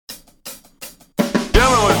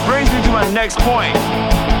on, next point.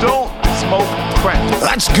 Don't smoke crack.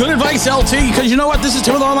 That's good advice, LT, because you know what? This is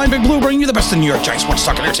Tim with Online Big Blue, bringing you the best in New York Giants sports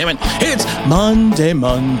talk and entertainment. It's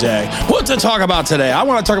Monday. What to talk about today? I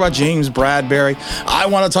want to talk about James Bradberry. I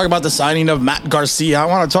want to talk about the signing of Matt Garcia. I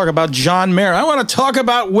want to talk about John Mayer. I want to talk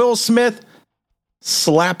about Will Smith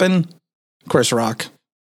slapping Chris Rock.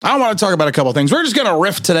 I want to talk about a couple things. We're just going to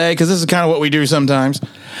riff today because this is kind of what we do sometimes.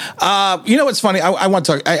 You know what's funny? I want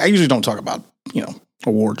to talk. I usually don't talk about,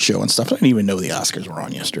 award show and stuff. I didn't even know the Oscars were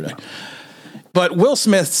on yesterday. But Will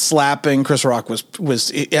Smith slapping Chris Rock was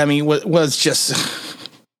just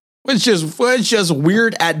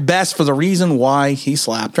weird at best for the reason why he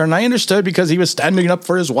slapped her. And I understood because he was standing up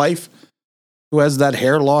for his wife, who has that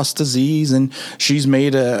hair loss disease, and she's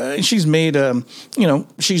made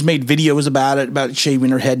videos about shaving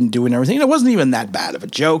her head and doing everything. It wasn't even that bad of a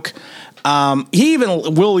joke.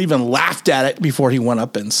 Will even laughed at it before he went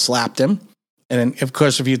up and slapped him. And of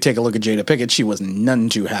course, if you take a look at Jada Pinkett, she was none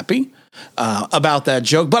too happy about that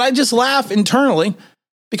joke. But I just laugh internally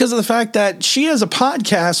because of the fact that she has a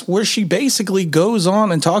podcast where she basically goes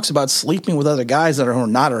on and talks about sleeping with other guys that are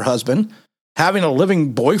not her husband, having a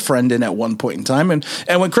living boyfriend in at one point in time. And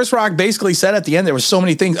when Chris Rock basically said at the end, there were so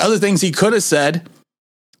many other things he could have said.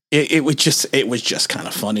 It was just kind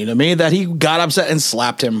of funny to me that he got upset and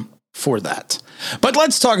slapped him for that. But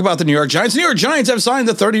let's talk about the New York Giants. The New York Giants have signed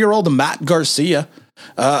the 30-year-old Max Garcia.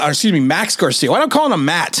 Why don't I call him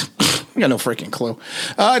Matt? I got no freaking clue.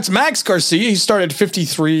 It's Max Garcia. He started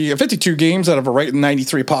 52 games out of a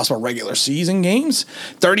 93 possible regular season games.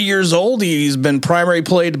 30 years old. He's been primary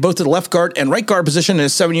played both at the left guard and right guard position in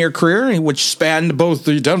his 7-year career, which spanned both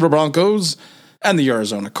the Denver Broncos and the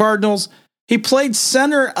Arizona Cardinals. He played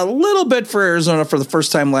center a little bit for Arizona for the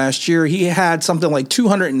first time last year. He had something like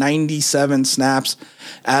 297 snaps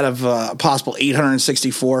out of possible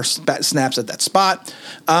 864 snaps at that spot.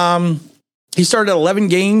 He started 11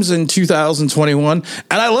 games in 2021. And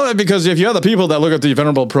I love it because if you have the people that look at the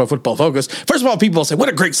venerable Pro Football Focus, first of all, people will say, what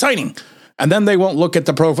a great signing. And then they won't look at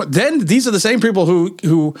the Then these are the same people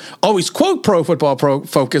who always quote Pro Football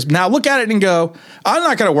Focus. Now look at it and go, I'm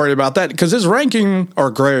not going to worry about that because his ranking or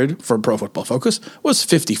grade for Pro Football Focus was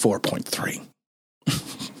 54.3.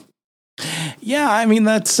 Yeah, I mean,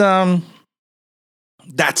 that's a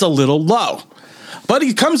little low. But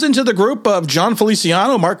he comes into the group of John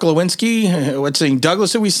Feliciano, Mark Lewinsky,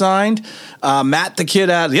 Douglas, who we signed, Matt, the kid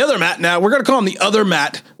out, the other Matt. Now we're going to call him the other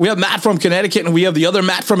Matt. We have Matt from Connecticut and we have the other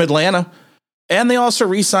Matt from Atlanta. And they also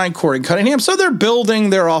re-signed Corey Cunningham. So they're building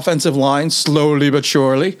their offensive line slowly but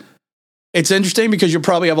surely. It's interesting because you'll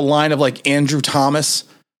probably have a line of like Andrew Thomas,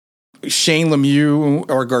 Shane Lemieux,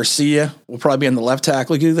 or Garcia will probably be in the left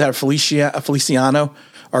tackle. You have Feliciano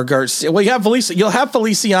or Garcia. Well, you'll have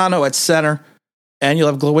Feliciano at center. And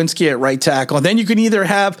you'll have Glowinski at right tackle. And then you can either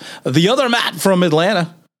have the other Matt from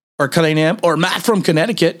Atlanta or Cunningham or Matt from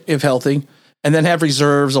Connecticut, if healthy, and then have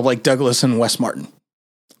reserves of like Douglas and Wes Martin.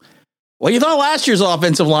 Well, you thought last year's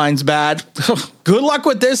offensive line's bad. Good luck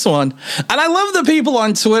with this one. And I love the people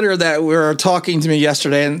on Twitter that were talking to me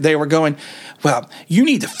yesterday, and they were going, well, you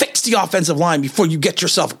need to fix the offensive line before you get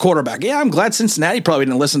yourself a quarterback. Yeah, I'm glad Cincinnati probably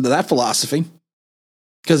didn't listen to that philosophy.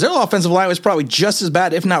 Because their offensive line was probably just as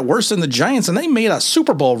bad, if not worse, than the Giants, and they made a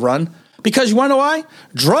Super Bowl run. Because you want to know why?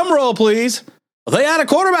 Drum roll, please. They had a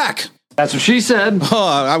quarterback. That's what she said.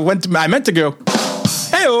 Oh, I meant to go.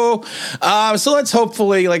 Hey-o. So let's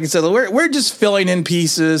hopefully, like I said, we're just filling in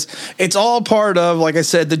pieces. It's all part of, like I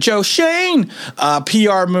said, the Joe Schoen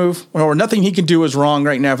PR move, where nothing he can do is wrong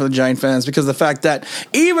right now for the Giant fans because of the fact that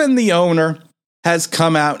even the owner has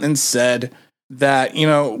come out and said that,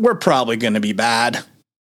 we're probably going to be bad.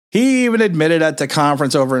 He even admitted at the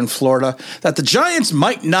conference over in Florida that the Giants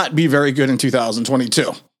might not be very good in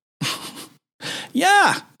 2022.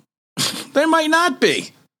 Yeah, they might not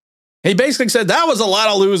be. He basically said that was a lot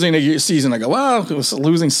of losing a season ago. Well, it was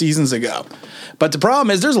losing seasons ago. But the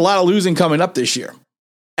problem is there's a lot of losing coming up this year.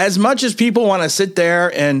 As much as people want to sit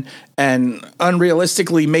there and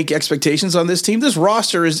unrealistically make expectations on this team, this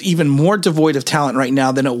roster is even more devoid of talent right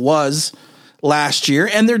now than it was last year,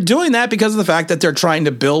 and they're doing that because of the fact that they're trying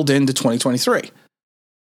to build into 2023.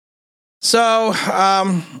 So,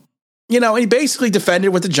 he basically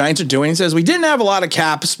defended what the Giants are doing. He says, we didn't have a lot of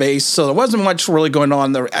cap space, so there wasn't much really going on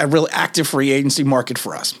in the real active free agency market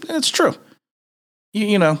for us. And it's true.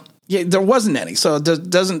 There wasn't any, so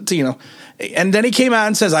it doesn't, and then he came out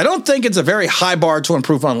and says, I don't think it's a very high bar to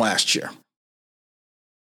improve on last year.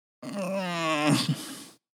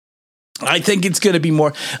 I think it's going to be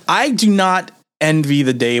more. I do not envy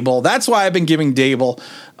the Dable. That's why I've been giving Dable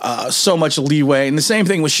so much leeway. And the same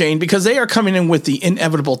thing with Shane, because they are coming in with the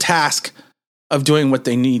inevitable task of doing what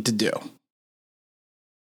they need to do.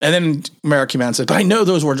 And then Marek Cuban said, but I know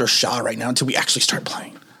those words are shy right now until we actually start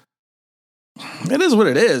playing. It is what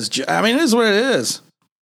it is. I mean, it is what it is,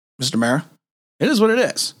 Mr. Mara. It is what it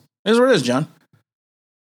is. It is what it is, John.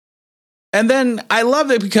 And then I love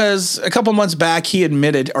it because a couple months back, he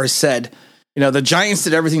admitted or said, the Giants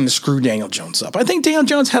did everything to screw Daniel Jones up. I think Daniel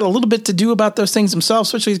Jones had a little bit to do about those things himself,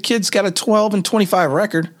 especially the kid's got a 12-25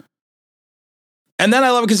 record. And then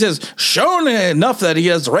I love it because he says, shown enough that he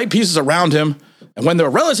has the right pieces around him. And when they're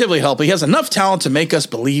relatively healthy, he has enough talent to make us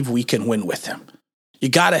believe we can win with him. You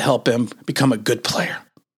got to help him become a good player,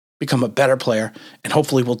 become a better player, and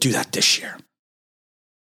hopefully we'll do that this year.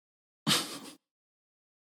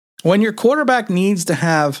 When your quarterback needs to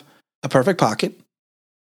have a perfect pocket,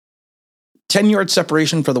 10-yard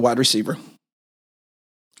separation for the wide receiver,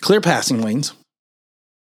 clear passing lanes,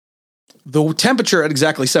 the temperature at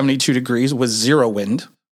exactly 72 degrees with 0 wind,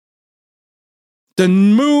 the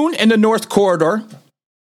moon in the north corridor,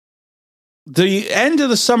 the end of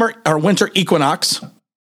the summer or winter equinox,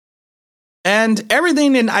 and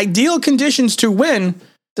everything in ideal conditions to win,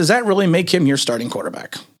 does that really make him your starting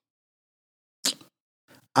quarterback?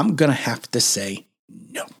 I'm going to have to say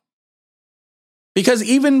no. Because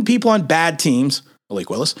even people on bad teams, Malik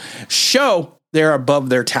Willis, show they're above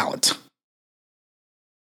their talent.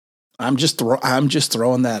 I'm just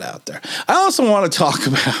throwing that out there. I also want to talk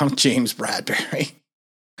about James Bradberry.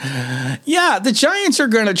 Yeah, the Giants are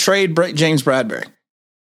going to trade James Bradberry.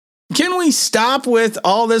 Can we stop with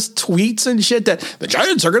all this tweets and shit that the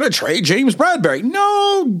Giants are going to trade James Bradberry?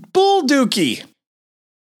 No, bull dookie.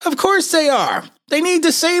 Of course they are. They need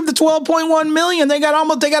to save the $12.1 million. They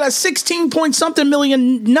got a 16 point something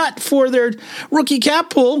million nut for their rookie cap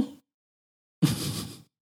pool.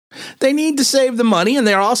 They need to save the money, and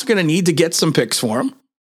they're also going to need to get some picks for him.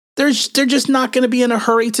 They're just not going to be in a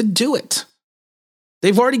hurry to do it.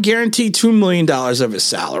 They've already guaranteed $2 million of his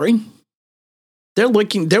salary. They're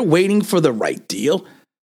waiting for the right deal,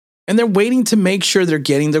 and they're waiting to make sure they're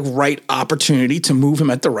getting the right opportunity to move him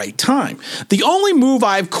at the right time. The only move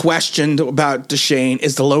I've questioned about Deshane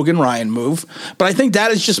is the Logan Ryan move, but I think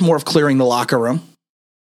that is just more of clearing the locker room.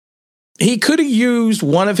 He could have used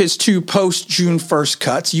one of his 2 post-June 1st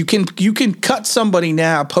cuts. You can cut somebody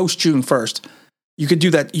now post-June 1st. You could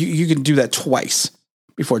do that. You can do that twice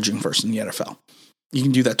before June 1st in the NFL. You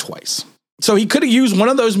can do that twice. So he could have used one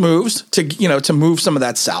of those moves to move some of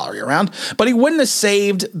that salary around, but he wouldn't have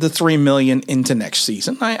saved the $3 million into next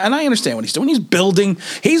season. I understand what he's doing.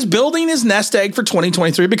 He's building his nest egg for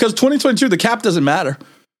 2023 because 2022 the cap doesn't matter.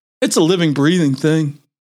 It's a living, breathing thing.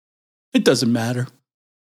 It doesn't matter.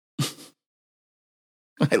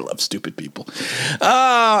 I love stupid people.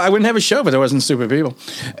 I wouldn't have a show if there wasn't stupid people.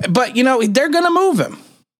 But, they're going to move him.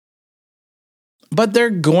 But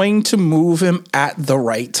they're going to move him at the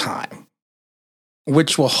right time,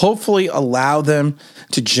 which will hopefully allow them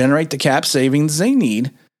to generate the cap savings they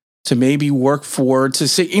need to maybe work forward to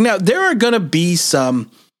see. There are going to be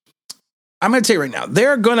some, I'm going to tell you right now, there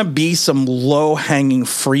are going to be some low-hanging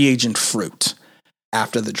free agent fruit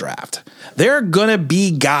after the draft. There are going to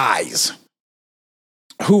be guys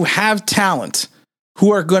who have talent,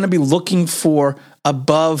 who are going to be looking for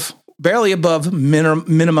barely above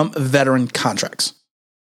minimum veteran contracts.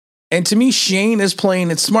 And to me, Shane is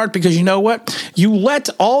playing it smart because you know what? You let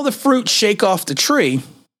all the fruit shake off the tree,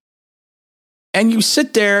 and you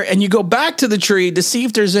sit there and you go back to the tree to see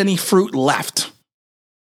if there's any fruit left.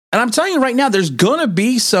 And I'm telling you right now, there's going to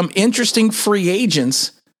be some interesting free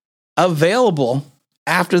agents available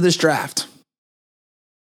after this draft.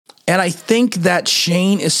 And I think that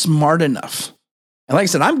Shane is smart enough. And like I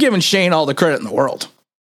said, I'm giving Shane all the credit in the world.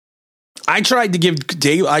 I tried to give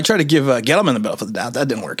Gettleman the benefit of the doubt. That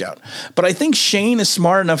didn't work out. But I think Shane is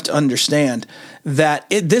smart enough to understand that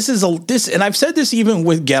this, and I've said this even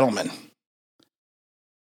with Gettleman.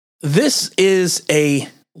 This is a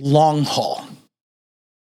long haul.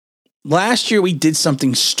 Last year we did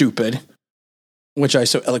something stupid, which I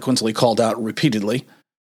so eloquently called out repeatedly,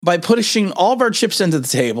 by pushing all of our chips into the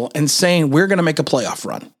table and saying we're going to make a playoff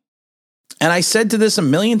run. And I said to this a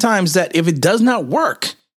million times that if it does not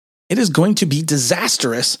work, it is going to be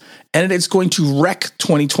disastrous and it's going to wreck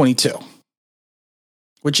 2022,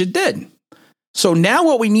 which it did. So now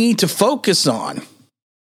what we need to focus on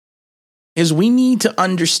is we need to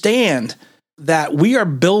understand that we are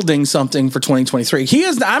building something for 2023.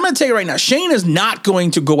 I'm going to tell you right now, Shane is not going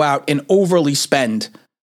to go out and overly spend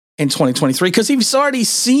in 2023 because he's already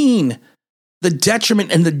seen the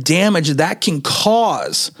detriment and the damage that can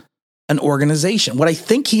cause an organization. What I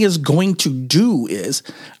think he is going to do is,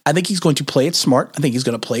 I think he's going to play it smart. I think he's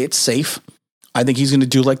going to play it safe. I think he's going to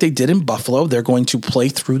do like they did in Buffalo. They're going to play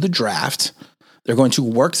through the draft. They're going to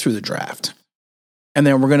work through the draft. And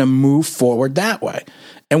then we're going to move forward that way.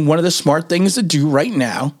 And one of the smart things to do right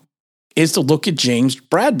now is to look at James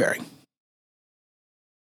Bradberry.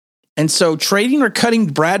 And so trading or cutting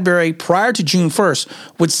Bradberry prior to June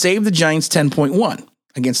 1st would save the Giants 10.1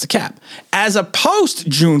 against the cap. As a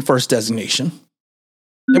post-June 1st designation,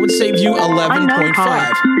 it would save you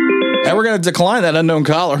 11.5. And we're going to decline that unknown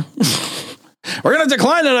caller. We're going to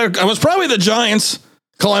decline it. It was probably the Giants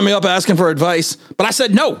calling me up asking for advice. But I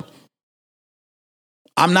said, no,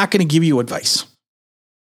 I'm not going to give you advice.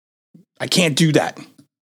 I can't do that.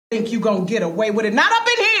 Think you going to get away with it? Not up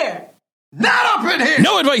in here. Not up in here.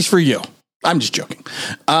 No advice for you. I'm just joking.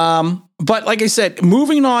 But like I said,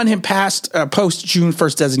 moving on him past post June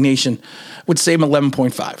 1st designation would save him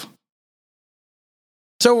 11.5.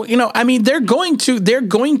 So, I mean, they're going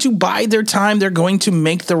to buy their time. They're going to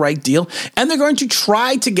make the right deal, and they're going to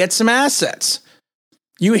try to get some assets.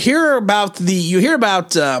 You hear about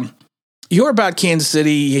Kansas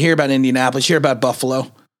City. You hear about Indianapolis. You hear about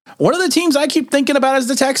Buffalo. One of the teams I keep thinking about is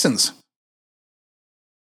the Texans.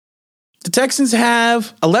 The Texans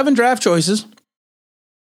have 11 draft choices.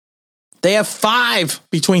 They have 5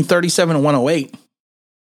 between 37 and 108.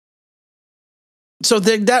 So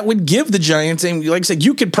that would give the Giants, and like I said,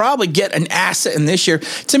 you could probably get an asset in this year.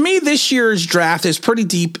 To me, this year's draft is pretty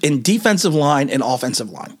deep in defensive line and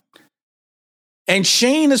offensive line. And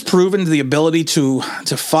Shane has proven the ability to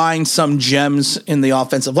find some gems in the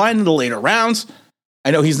offensive line in the later rounds.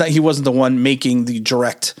 I know he wasn't the one making the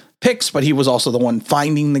direct picks, but he was also the one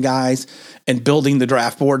finding the guys and building the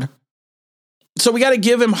draft board. So we got to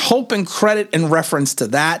give him hope and credit in reference to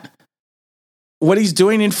that. What he's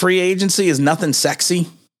doing in free agency is nothing sexy.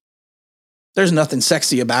 There's nothing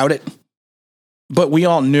sexy about it. But we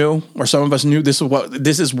all knew, or some of us knew, this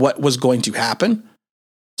is what was going to happen.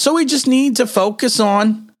 So we just need to focus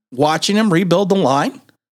on watching him rebuild the line,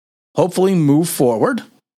 hopefully move forward,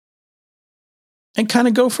 and kind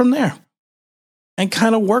of go from there. And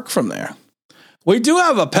kind of work from there. We do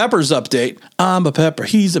have a Peppers update. I'm a Pepper.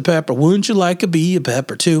 He's a Pepper. Wouldn't you like to be a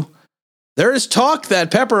Pepper too? There is talk that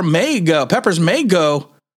Peppers may go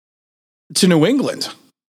to New England.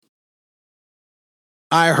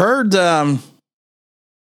 I heard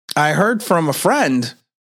from a friend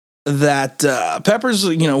that Peppers,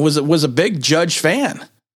 was a big Judge fan,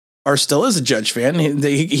 or still is a Judge fan.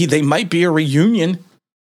 They might be a reunion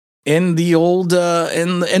in the old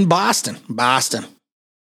in Boston.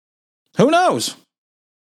 Who knows?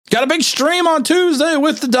 Got a big stream on Tuesday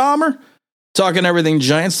with the Dahmer. Talking everything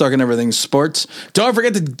Giants, talking everything sports. Don't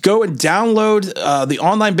forget to go and download the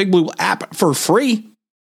online Big Blue app for free.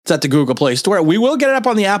 It's at the Google Play Store. We will get it up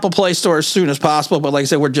on the Apple Play Store as soon as possible. But like I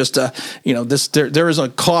said, we're just there is a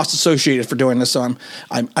cost associated for doing this. So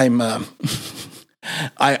I'm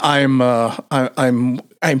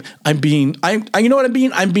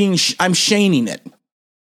shaning it.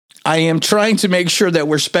 I am trying to make sure that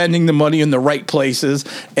we're spending the money in the right places.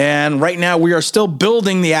 And right now we are still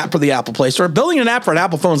building the app for the Apple Play Store. Building an app for an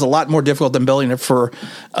Apple phone is a lot more difficult than building it for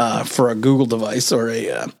a Google device or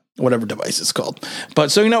a whatever device it's called.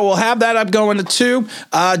 But so, we'll have that up going to 2.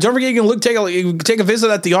 Don't forget, you can take a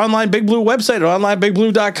visit at the online Big Blue website at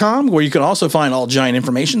onlinebigbblue.com, where you can also find all Giant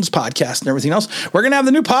information, podcasts, and everything else. We're going to have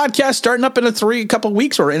the new podcast starting up in a couple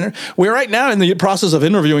weeks. We're right now in the process of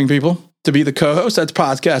interviewing people to be the co-host. That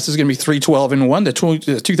podcast is going to be 312-1,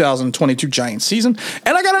 the 2022 Giants season.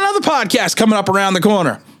 And I got another podcast coming up around the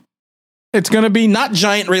corner. It's going to be not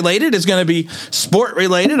Giant related. It's going to be sport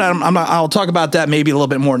related. I'll talk about that maybe a little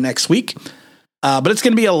bit more next week. But it's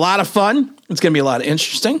going to be a lot of fun. It's going to be a lot of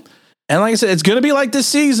interesting. And like I said, it's going to be like this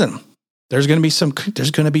season. There's going to be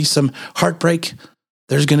some heartbreak.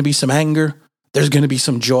 There's going to be some anger. There's going to be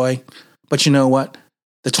some joy. But you know what?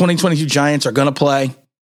 The 2022 Giants are going to play.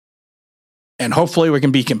 And hopefully we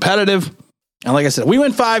can be competitive. And like I said, we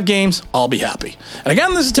win 5 games, I'll be happy. And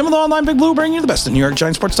again, this is Tim with the Online Big Blue, bringing you the best of New York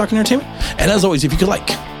Giants sports talk and entertainment. And as always, if you could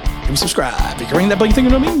subscribe, if you can ring that bell, you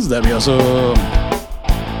think it means, that'd be awesome.